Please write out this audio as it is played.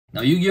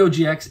Now, Yu-Gi-Oh!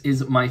 GX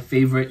is my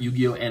favorite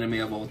Yu-Gi-Oh! Anime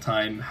of all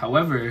time.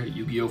 However,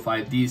 Yu-Gi-Oh!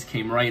 5Ds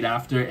came right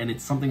after, and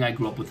it's something I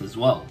grew up with as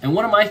well. And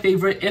one of my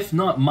favorite, if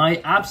not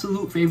my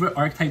absolute favorite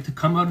archetype to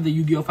come out of the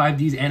Yu-Gi-Oh!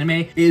 5Ds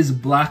anime is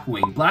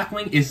Blackwing.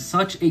 Blackwing is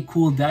such a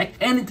cool deck,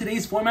 and in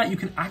today's format, you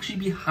can actually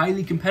be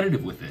highly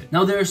competitive with it.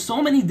 Now, there are so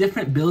many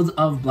different builds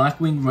of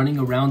Blackwing running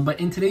around,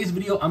 but in today's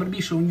video, I'm going to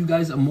be showing you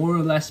guys a more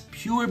or less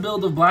pure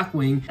build of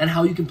Blackwing and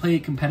how you can play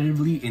it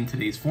competitively in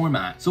today's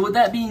format. So with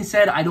that being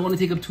said, I don't want to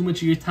take up too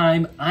much of your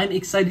time. I'm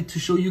excited to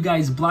show you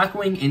guys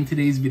Blackwing in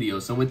today's video.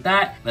 So with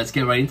that, let's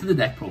get right into the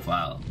deck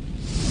profile.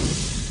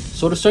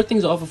 So to start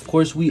things off, of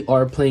course, we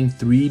are playing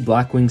 3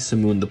 Blackwing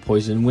Simoon, the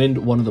Poison Wind,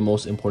 one of the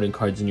most important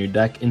cards in your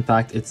deck. In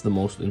fact, it's the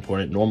most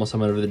important normal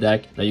summon of the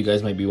deck. Now you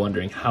guys might be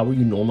wondering, how are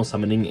you normal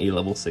summoning a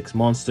level 6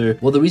 monster?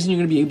 Well, the reason you're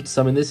going to be able to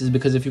summon this is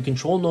because if you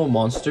control no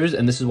monsters,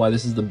 and this is why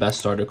this is the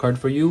best starter card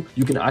for you,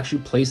 you can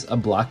actually place a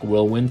Black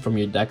Whirlwind from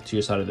your deck to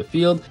your side of the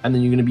field, and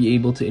then you're going to be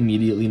able to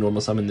immediately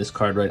normal summon this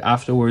card right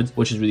afterwards,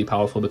 which is really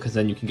powerful because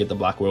then you can get the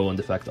Black Whirlwind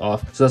effect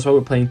off. So that's why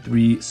we're playing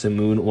 3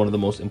 Simoon, one of the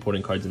most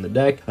important cards in the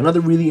deck. Another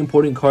really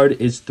important card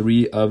is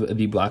 3 of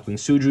the Blackwing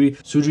Sudri.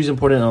 Sudri is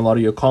important in a lot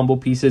of your combo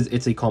pieces.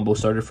 It's a combo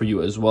starter for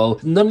you as well.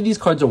 None of these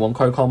cards are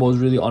 1-card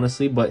combos really,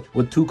 honestly, but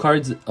with 2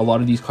 cards, a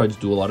lot of these cards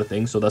do a lot of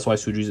things. So that's why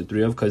Sudri is a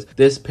 3 of, because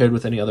this paired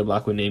with any other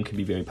Blackwing name can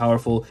be very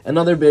powerful.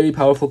 Another very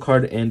powerful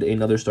card and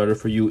another starter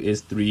for you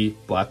is 3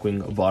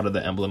 Blackwing Vada,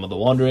 the Emblem of the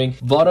Wandering.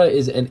 Vada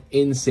is an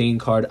insane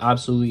card,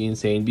 absolutely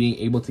insane, being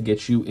able to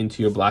get you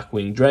into your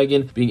Blackwing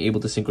Dragon, being able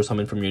to synchro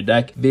summon from your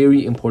deck.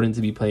 Very important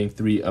to be playing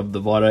 3 of the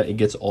Vada. It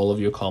gets all of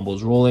your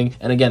combos rolling.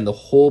 And again, the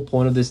whole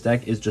point of this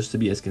deck is just to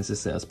be as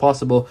consistent as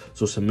possible.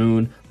 So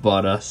Simoon,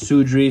 Vada,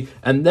 Sudri,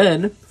 and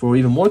then for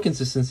even more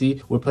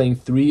consistency, we're playing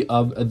 3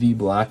 of the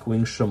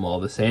Blackwing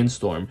Shamal, the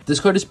Sandstorm.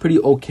 This card is pretty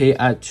okay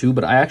at 2,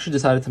 but I actually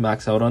decided to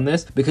max out on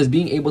this because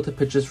being able to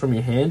pitch this from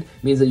your hand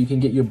means that you can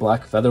get your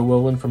Black Feather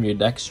Whirlwind from your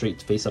deck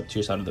straight face up to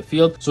your side of the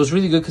field. So it's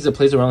really good because it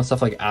plays around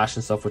stuff like Ash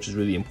and stuff, which is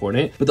really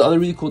important. But the other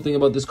really cool thing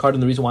about this card,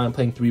 and the reason why I'm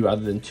playing 3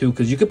 rather than 2,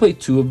 because you could play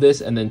 2 of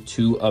this and then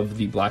 2 of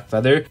the Black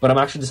Feather, but I'm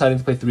actually deciding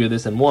to play 3 of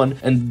this and 1,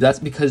 and that's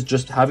because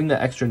just having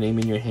that extra name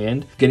in your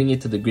hand, getting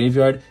it to the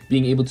graveyard,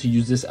 being able to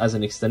use this as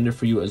an extender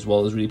for you as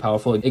well is really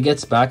powerful. It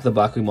gets back the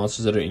Blackwing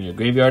monsters that are in your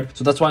graveyard.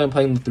 So that's why I'm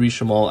playing the 3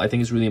 Shamal. I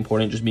think it's really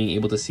important just being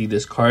able to see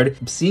this card.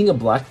 Seeing a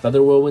Black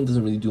Feather Whirlwind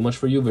doesn't really do much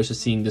for you versus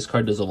seeing this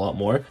card does a lot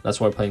more.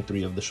 That's why we're playing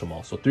 3 of the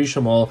Shamal. So 3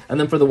 Shamal. And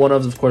then for the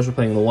 1-ofs, of course, we're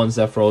playing the 1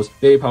 Zephyros.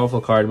 Very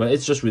powerful card, but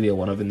it's just really a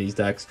 1-of in these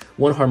decks.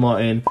 1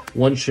 Harmatan,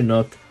 1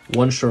 Chinook,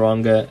 1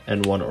 Sharanga,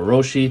 and 1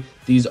 Orochi.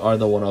 These are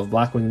the 1-of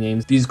Blackwing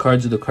names. These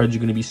cards are the cards you're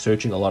going to be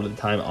searching a lot of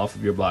the time off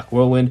of your Black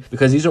Whirlwind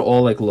because these are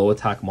all like low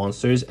attack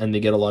monsters and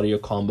they get a lot of your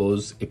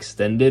combos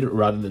extended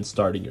rather than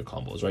starting your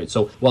combos, right?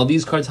 So while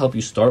these cards help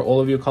you start all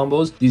of your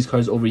combos, these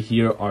cards over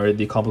here are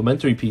the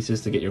complementary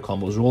pieces to get your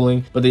combos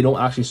rolling, but they don't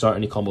actually start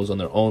any combos on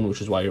their own, which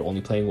is why you're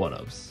only playing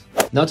 1-ofs.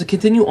 Now to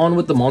continue on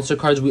with the monster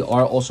cards, we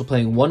are also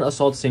playing 1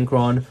 Assault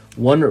Synchron,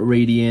 1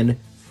 Radiant,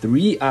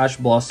 3 Ash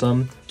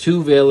Blossom,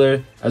 2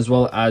 Veiler, as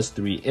well as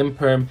 3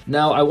 Imperm.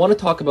 Now, I want to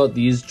talk about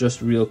these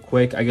just real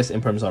quick. I guess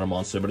Imperm's not a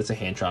monster, but it's a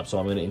hand trap, so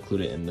I'm going to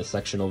include it in this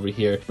section over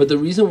here. But the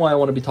reason why I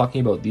want to be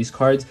talking about these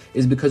cards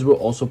is because we're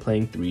also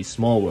playing 3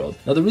 Small World.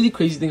 Now, the really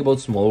crazy thing about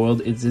Small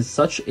World is it's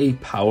such a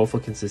powerful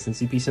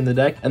consistency piece in the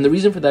deck, and the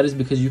reason for that is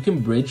because you can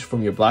bridge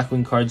from your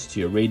Blackwing cards to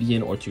your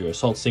Radiant or to your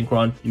Assault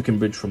Synchron. You can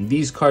bridge from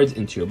these cards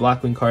into your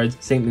Blackwing cards.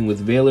 Same thing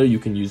with Veiler. You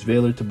can use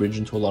Veiler to bridge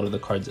into a lot of the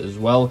cards as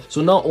well.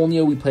 So not only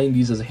are we playing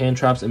these as hand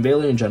traps, and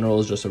Veiler in general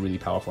is just a really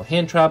powerful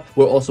hand trap,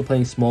 we're also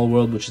playing Small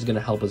World, which is going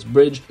to help us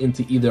bridge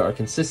into either our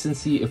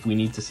consistency if we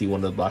need to see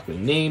one of the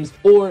Blackwing names,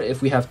 or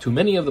if we have too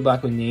many of the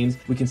Blackwing names,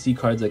 we can see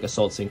cards like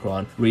Assault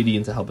Synchron,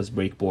 Radiant to help us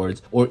break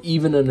boards, or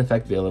even an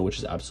Effect Veiler, which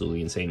is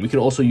absolutely insane. We can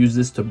also use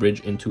this to bridge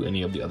into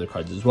any of the other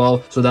cards as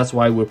well, so that's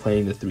why we're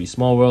playing the 3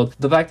 Small World.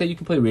 The fact that you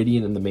can play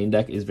Radiant in the main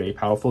deck is very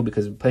powerful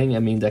because playing a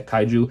main deck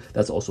Kaiju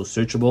that's also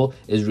searchable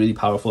is really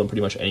powerful in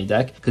pretty much any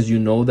deck, because you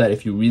know that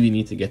if you really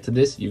need to get to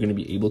this, you're going to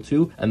be able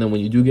to, and then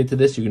when you do get to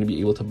this, you're going to be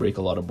able to break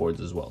a lot of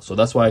boards as well. So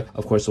that's why,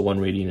 of course, the 1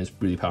 Radiant is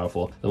really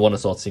powerful, the 1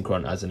 Assault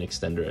Synchron as an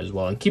extender as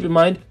well. And keep in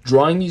mind,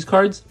 drawing these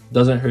cards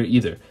doesn't hurt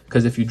either,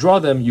 because if you draw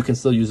them, you can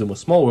still use them with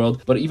Small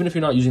World, but even if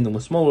you're not using them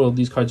with Small World,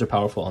 these cards are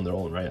powerful on their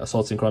own, right?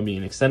 Assault Synchron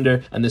being an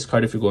extender, and this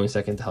card if you're going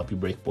second to help you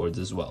break boards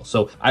as well.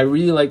 So I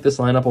really like this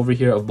lineup over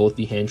here of both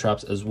the hand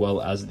traps as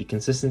well as the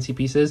consistency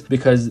pieces,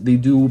 because they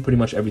do pretty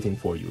much everything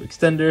for you.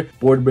 Extender,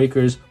 board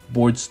breakers,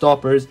 board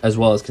stoppers, as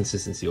well as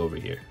consistency over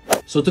here.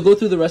 So to go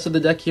through the rest of the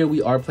deck here,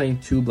 we are playing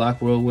 2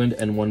 Black Whirlwind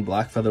and 1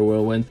 Black Feather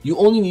Whirlwind. You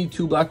only need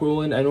 2 Black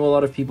Whirlwind. I know a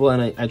lot of people,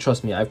 and I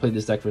trust me, I've played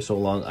this deck for so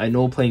long. I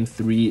know playing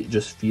 3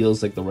 just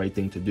feels like the right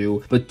thing to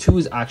do, but 2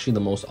 is actually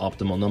the most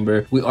optimal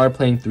number. We are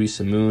playing 3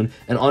 Simoon,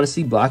 and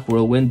honestly, Black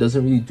Whirlwind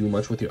doesn't really do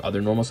much with your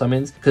other normal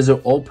summons because they're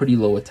all pretty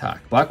low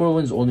attack. Black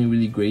Whirlwind is only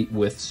really great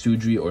with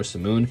Sudri or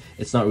Simoon.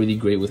 It's not really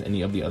great with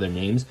any of the other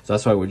names, so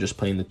that's why we're just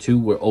playing the 2.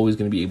 We're always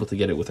going to be able to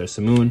get it with our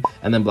Simoon,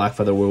 and then Black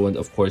Feather Whirlwind,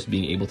 of course,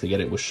 being able to get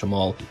it with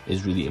Shamal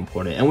is really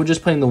important. And we're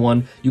just playing the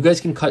 1. You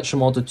guys can cut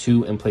Shamal to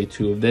 2 and play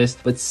 2 of this,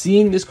 but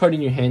seeing this card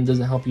in your hand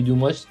doesn't help you do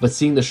much, but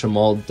seeing the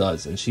Shamal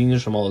does, and seeing the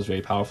Shamal is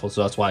very powerful,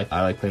 so that's why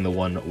I like playing the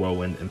 1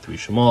 Whirlwind and 3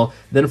 Shamal.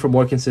 Then for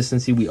more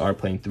consistency, we are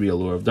playing 3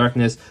 Allure of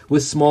Darkness.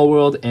 With Small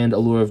World and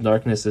Allure of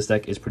Darkness, this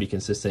deck is pretty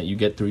consistent. You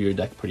get through your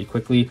deck pretty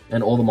quickly,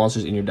 and all the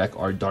monsters in your deck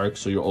are dark,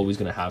 so you're always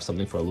going to have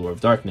something for Allure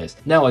of Darkness.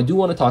 Now, I do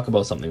want to talk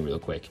about something real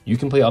quick. You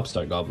can play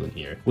Upstart Goblin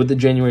here. With the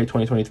January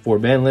 2024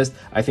 ban list,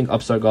 I think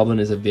Upstart Goblin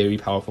is a very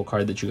powerful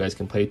card that you guys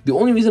can play. The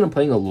only reason I'm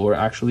playing Allure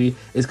actually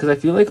is because I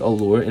feel like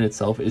Allure in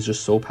itself is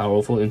just so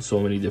powerful in so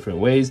many different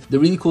ways. The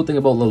really cool thing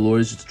about Allure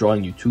is just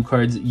drawing you 2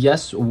 cards.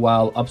 Yes,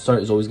 while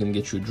Upstart is always going to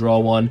get you a draw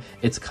 1,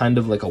 it's kind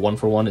of like a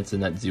 1-for-1, it's a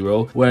net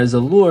 0. Whereas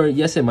Allure,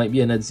 yes, it might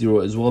be a net 0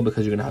 as well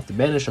because you're going to have to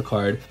banish a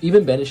card.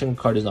 Even banishing a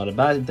card is not a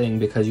bad thing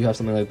because you have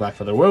something like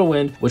Blackfeather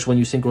Whirlwind, which when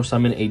you synchro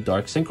summon a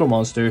dark synchro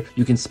monster,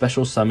 you can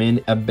special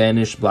summon a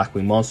banished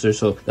Blackwing monster.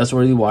 So that's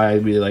really why I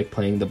really like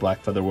playing the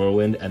Blackfeather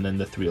Whirlwind and then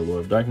the 3 Allure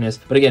of Darkness.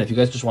 But again, if you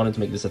guys just wanted to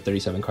make this a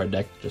 37 card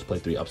deck, just play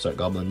 3 Upstart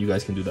Goblin. You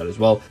guys can do that as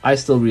well. I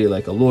still really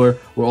like Allure.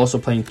 We're also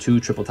playing 2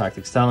 Triple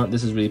Tactics Talent.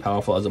 This is really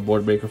powerful as a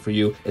board breaker for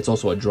you. It's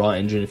also a draw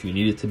engine if you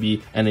need it to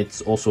be, and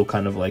it's also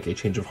kind of like a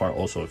change of heart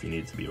also if you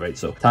need it to be, right?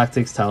 So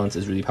Tactics Talents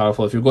is really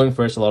powerful. If you're going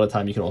first, a lot of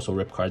time you can also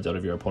rip cards out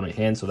of your opponent's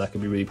hand, so that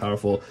could be really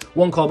powerful.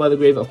 1 Call by the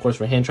Grave, of course,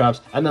 for hand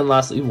traps, and then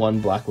lastly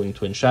 1 Blackwing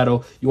Twin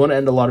Shadow. You want to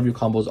end a lot of your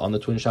combos on the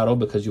Twin Shadow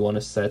because you want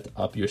to set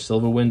up your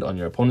Silverwind on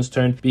your opponent's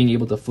turn. Being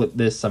able to flip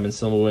this, summon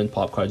Silverwind,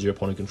 pop cards your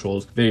opponent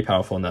controls, very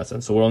powerful in that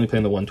sense. So we're only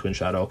playing the 1 Twin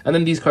Shadow, and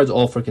then these cards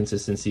all for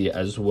consistency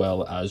as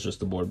well as just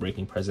the board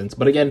breaking presence.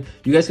 But again,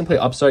 you guys can play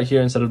Upstart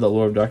here instead of the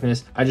Allure of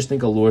Darkness. I just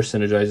think Allure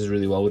synergizes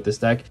really well with this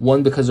deck.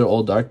 1, because they're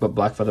all dark, but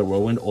Blackfeather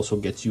Whirlwind also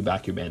gets you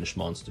back your banished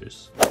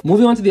monsters.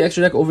 Moving on to the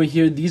extra deck over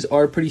here, these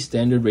are pretty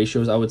standard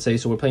ratios, I would say.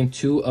 So we're playing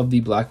 2 of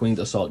the Blackwinged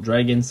Assault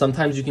Dragon.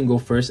 Sometimes you can go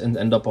first and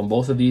end up on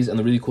both of these, and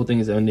the really cool thing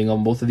is ending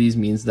on both of these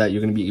means that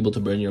you're going to be able to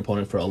burn your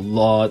opponent for a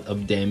lot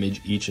of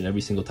damage each and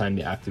every single time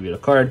they activate a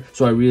card.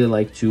 So I really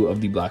like 2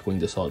 of the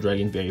Blackwinged Assault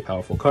Dragon, very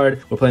powerful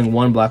card. We're playing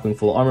 1 Blackwing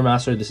Full Armor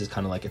Master. This is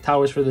kind of like a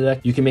towers for the deck.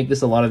 You can make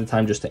this a lot of the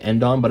time just to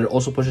end on, but it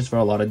also pushes for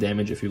a lot of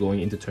damage if you're going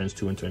into turns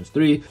 2 and turns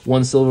 3.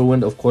 1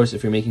 Silverwind, of course,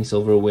 if you're making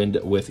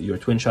Silverwind with your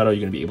Twin Shadow, you're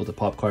going to be able to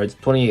pop cards.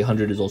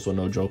 2800 is also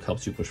no joke,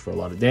 helps you push for a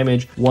lot of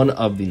damage. 1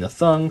 of the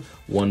Nathung,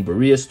 1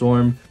 Berea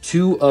Storm,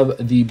 2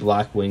 of the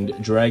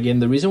Blackwinged Dragon.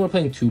 The reason we're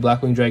playing 2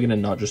 Blackwinged Dragon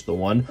and not just the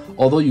 1,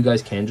 although you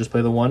guys can just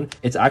play the 1,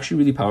 it's actually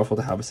really powerful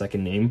to have a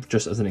second name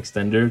just as an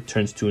extender,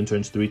 turns 2 and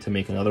turns 3 to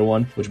make another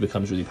one, which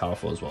becomes really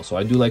powerful as well. So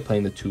I do like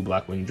playing the 2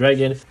 Blackwinged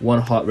Dragon,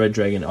 1 Hot Red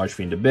Dragon,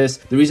 Archfiend Abyss.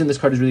 The reason this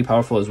card is really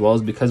powerful as well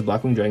is because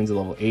Blackwing Dragon's a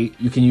level 8,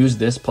 you can use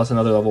this plus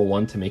another level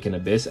 1 to make an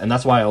Abyss, and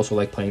that's why I also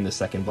like playing the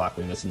second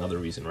Blackwing. That's another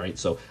reason, right?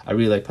 So I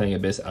really like playing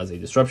Abyss as a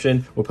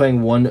disruption. We're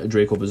playing 1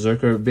 Draco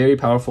Berserker, very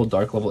powerful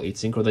dark level 8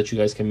 synchro that you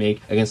guys can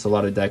make against a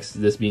lot of decks.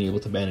 This being able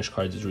to banish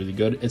cards is really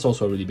good. It's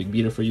also a really big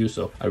beater for you,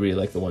 so I really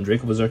like the 1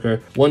 Draco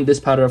Berserker. 1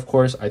 Dispatter, of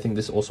course. I think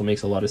this also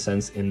makes a lot of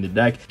sense in the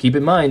deck. Keep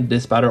in mind,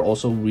 Dispatter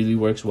also really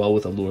works well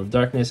with Allure of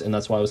Darkness, and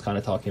that's why I was kind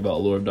of talking about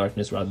Allure of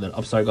Darkness rather than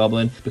Upstart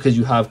Goblin, because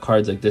you have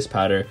cards like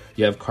Dispatter,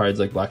 you have cards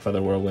like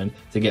Blackfeather Whirlwind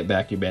to get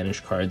back your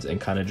banished cards and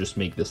kind of just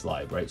make this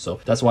live, right? So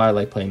that's why I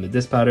like playing the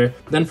Dispatter.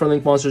 Then for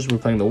Link monsters, we're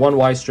playing the 1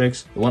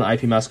 Y-Strix, the 1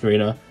 IP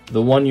Masquerena,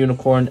 the 1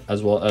 Unicorn,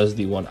 as well as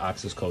the 1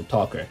 Access Code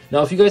Talker.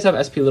 Now, if you guys have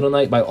SP Little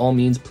Knight, by all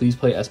means, please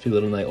play SP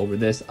Little Knight over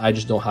this. I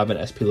just don't have an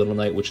SP Little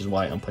Knight, which is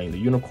why I'm playing the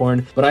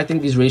Unicorn. But I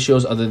think these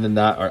ratios, other than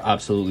that, are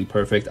absolutely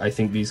perfect. I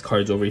think these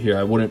cards over here,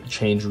 I wouldn't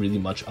change really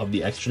much of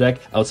the extra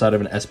deck outside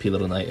of an SP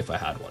Little Knight if I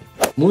had one.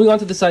 Moving on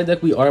to the side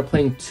deck, we are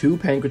playing 2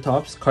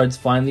 Pankratops. Cards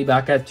finally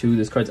back at 2.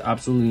 This card's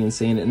absolutely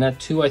insane. And at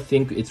 2, I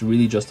think it's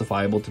really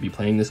justifiable to be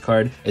playing this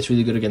card. It's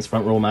really good against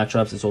front row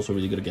matchups. It's also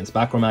really good against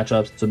back row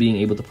matchups. So being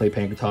able to play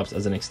Pankratops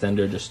as an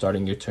extender, just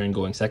starting your turn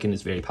going second,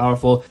 is very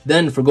powerful.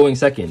 Then for going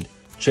second,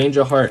 Change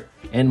of Heart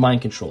and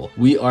Mind Control.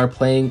 We are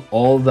playing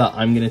all the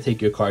I'm gonna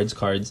take your cards.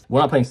 We're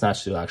not playing Snatch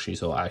Steal actually,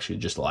 so I actually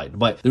just lied.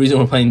 But the reason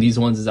we're playing these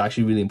ones is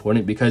actually really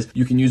important because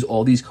you can use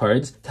all these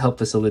cards to help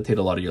facilitate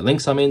a lot of your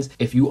link summons.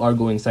 If you are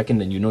going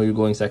second and you know you're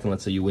going second,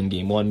 let's say you win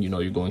game 1, you know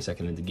you're going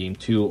second into game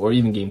 2 or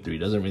even game 3,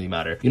 doesn't really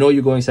matter. You know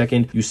you're going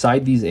second, you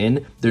side these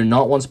in, they're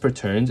not once per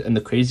turn, and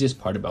the craziest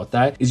part about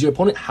that is your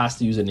opponent has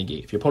to use a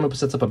negate. If your opponent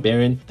sets up a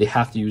Baron, they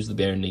have to use the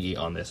Baron negate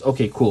on this.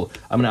 Okay, cool.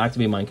 I'm gonna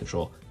activate Mind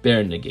Control.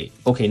 Baron negate.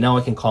 Okay, now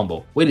I can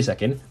combo. Wait a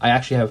second. I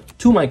actually have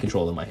 2 Mind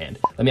Control in my hand.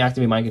 Let me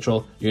activate Mind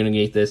Control. You're gonna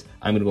negate this.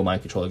 I'm gonna go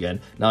Mind Control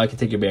again. Now I can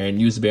take your Baron,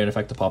 use the Baron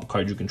effect to pop a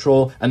card you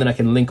control, and then I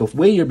can link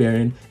away your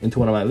Baron into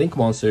one of my link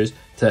monsters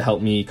to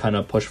help me kind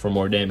of push for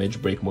more damage,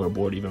 break more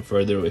board even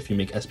further. If you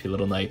make SP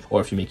Little Knight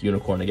or if you make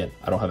Unicorn, again,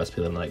 I don't have SP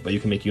Little Knight, but you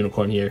can make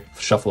Unicorn here,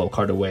 shuffle a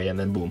card away, and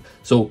then boom.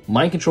 So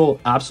Mind Control,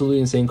 absolutely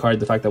insane card.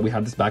 The fact that we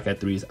have this back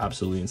at 3 is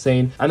absolutely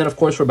insane. And then of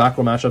course for back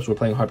row matchups, we're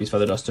playing Harpy's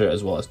Feather Duster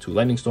as well as 2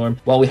 Lightning Storm.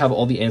 While we have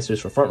all the answers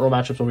for front row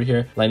matchups over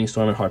here, Lightning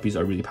Storm and Harpies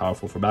are really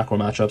powerful for back row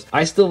matchups.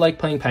 I still like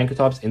playing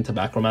Pankratops into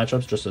back row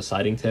matchups, just a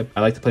siding tip.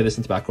 I like to play this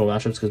into back row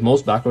matchups because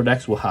most back row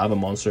decks will have a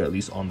monster at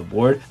least on the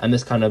board, and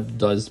this kind of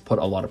does put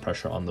a lot of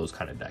pressure on those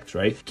kind of of decks,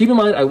 right? Keep in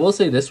mind, I will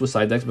say this with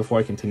side decks before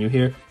I continue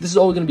here. This is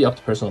all going to be up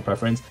to personal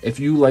preference. If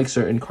you like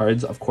certain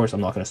cards, of course,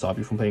 I'm not going to stop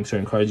you from playing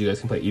certain cards. You guys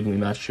can play evenly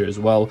matched here as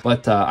well.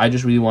 But I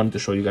just really wanted to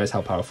show you guys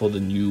how powerful the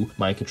new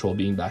Mind Control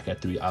being back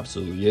at 3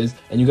 absolutely is.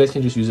 And you guys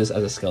can just use this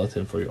as a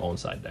skeleton for your own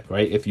side deck,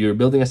 right? If you're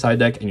building a side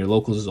deck and your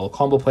locals is all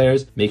combo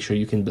players, make sure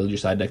you can build your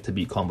side deck to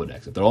beat combo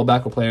decks. If they're all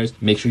back row players,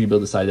 make sure you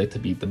build a side deck to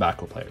beat the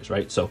back row players,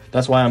 right? So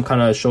that's why I'm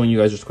kind of showing you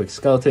guys just a quick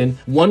skeleton.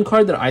 One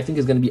card that I think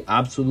is going to be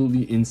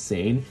absolutely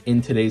insane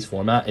in today's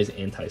format is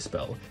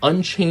Anti-Spell.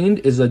 Unchained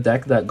is a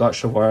deck that got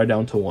Shavara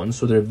down to 1,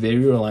 so they're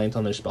very reliant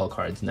on their spell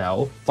cards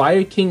now.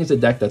 Fire King is a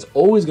deck that's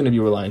always going to be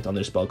reliant on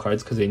their spell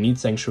cards because they need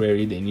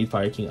Sanctuary, they need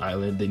Fire King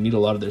Island, they need a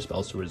lot of their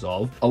spells to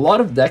resolve. A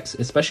lot of decks,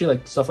 especially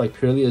like stuff like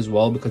Purely as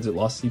well, because it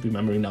lost Sleepy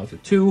Memory now to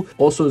 2,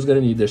 also is going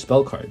to need their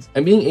spell cards.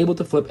 And being able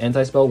to flip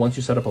Anti-Spell once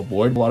you set up a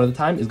board a lot of the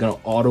time is going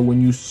to auto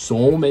win you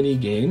so many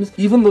games,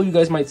 even though you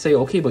guys might say,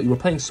 okay, but you were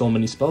playing so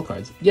many spell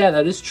cards. Yeah,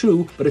 that is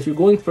true, but if you're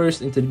going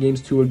first into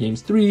games 2 or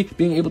games 3,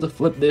 being able to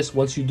flip this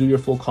once you do your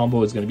full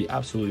combo is going to be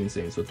absolutely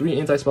insane. So 3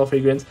 Anti-Spell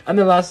Fragrance, and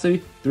then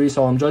lastly 3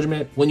 Solemn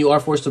Judgment. When you are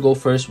forced to go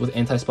first with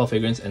Anti-Spell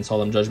Fragrance and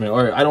Solemn Judgment,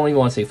 or I don't even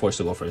want to say forced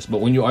to go first, but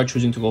when you are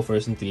choosing to go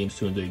first into games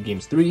 2 and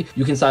games 3,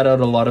 you can side out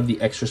a lot of the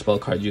extra spell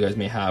cards you guys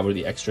may have or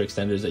the extra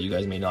extenders that you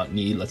guys may not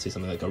need. Let's say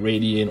something like a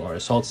Radiant or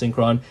Assault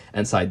Synchron,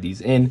 and side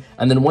these in.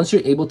 And then once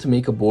you're able to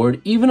make a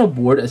board, even a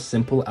board as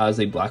simple as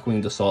a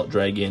Blackwing Assault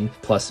Dragon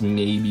plus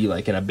maybe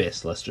like an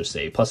Abyss, let's just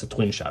say, plus a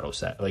Twin Shadow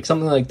set, like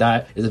something like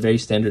that is a very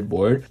standard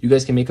board. You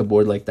guys can make a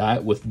board like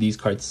that with these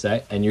cards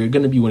set, and you're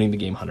going to be winning the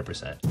game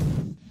 100%.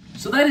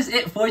 So that is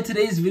it for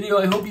today's video.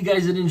 I hope you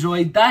guys did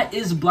enjoy. That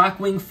is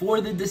Blackwing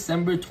for the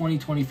December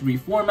 2023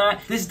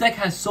 format. This deck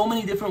has so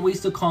many different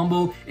ways to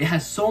combo. It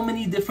has so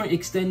many different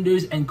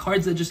extenders and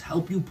cards that just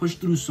help you push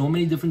through so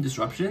many different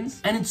disruptions.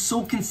 And it's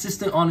so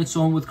consistent on its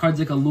own with cards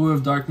like Allure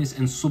of Darkness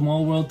and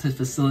Small World to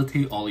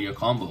facilitate all your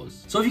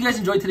combos. So if you guys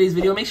enjoyed today's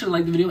video, make sure to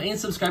like the video and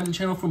subscribe to the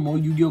channel for more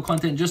Yu-Gi-Oh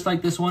content just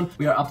like this one.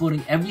 We are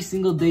uploading every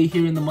single day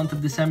here in the month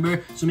of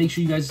December. So make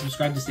sure you guys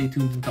subscribe to stay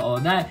tuned into all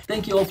of that.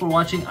 Thank you all for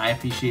watching. I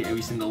appreciate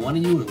every single one of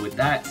you. And with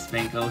that,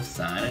 Spanko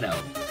signing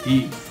out.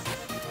 Peace.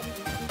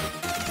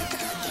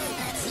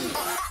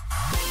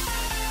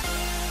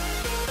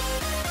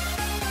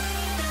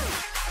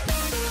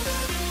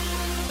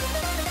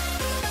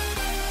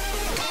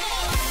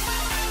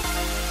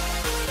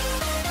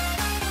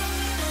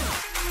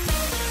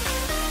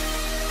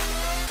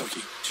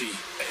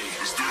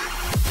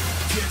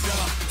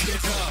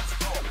 Get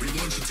up, we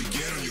want you to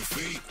get on your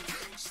feet.